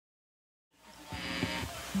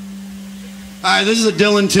Alright, this is a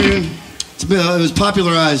Dylan tune. It was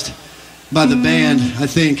popularized by the band, I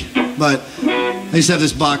think, but I used to have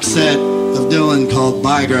this box set of Dylan called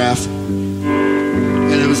Biograph,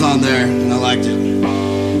 and it was on there, and I liked it.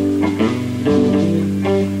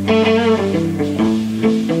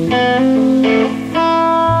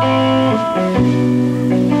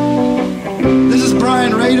 This is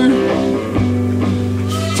Brian Rader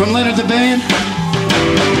from Leonard the Band.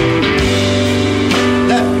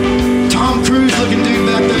 That Tom Cruise looking dude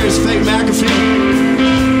back there is fake McAfee.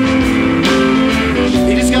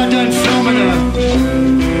 He just got done filming a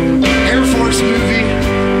Air Force movie.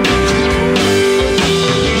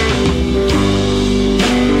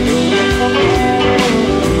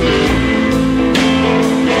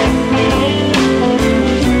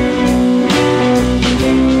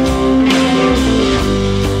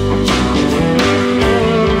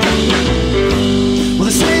 Well,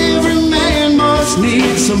 they say every man must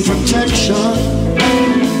need some protection.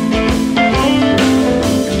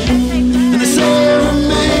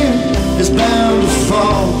 Bound to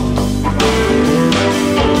fall.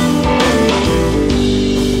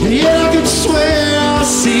 And yet I could swear I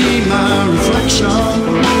see my reflection.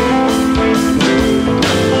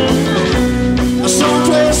 I saw a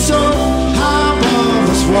place so high above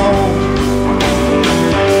this wall,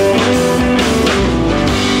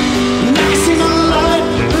 and I can see my light,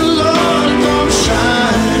 the Lord gonna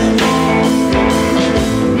shine.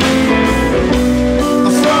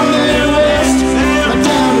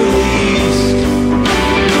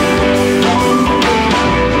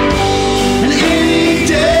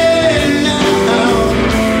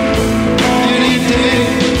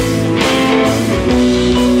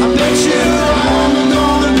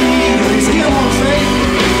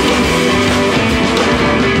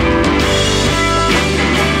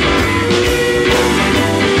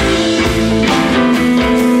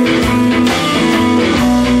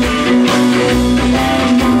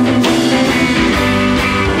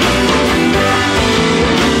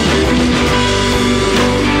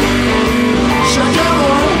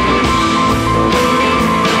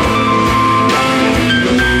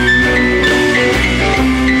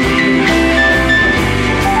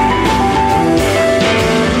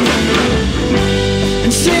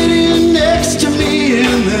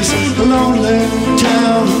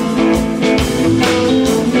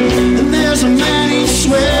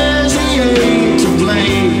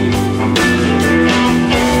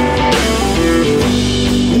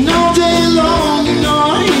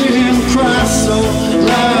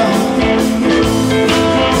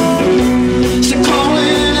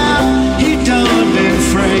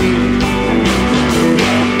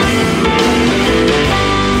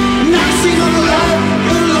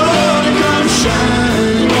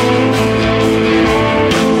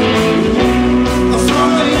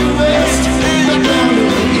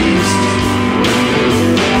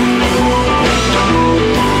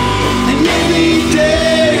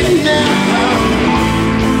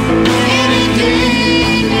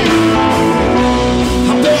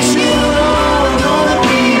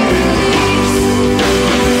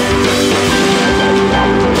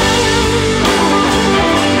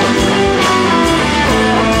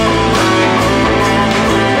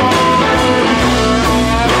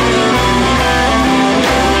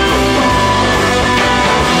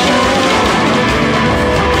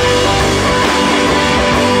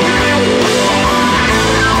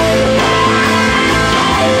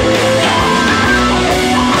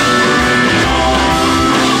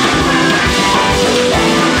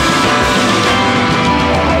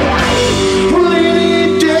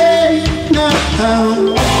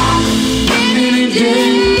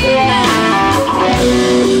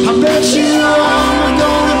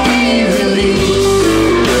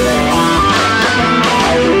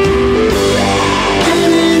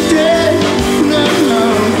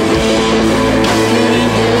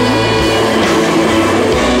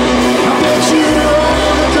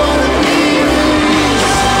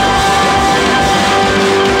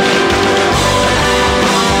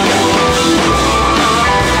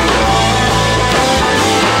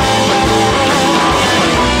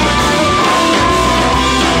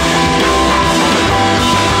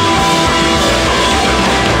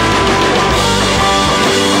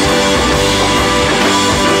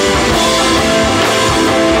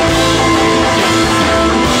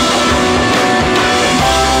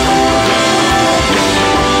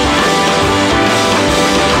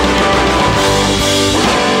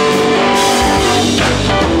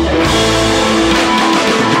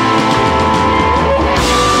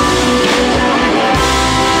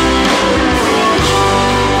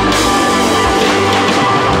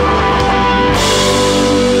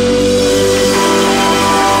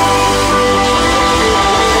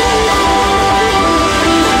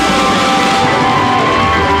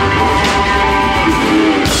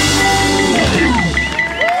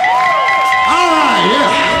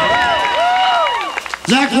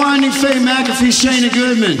 McAfee, Shaina,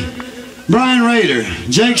 Goodman, Brian Rader,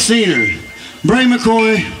 Jake Senior, Bray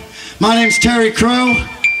McCoy. My name's Terry Crow.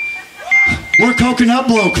 We're Coconut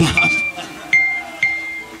Blow Club.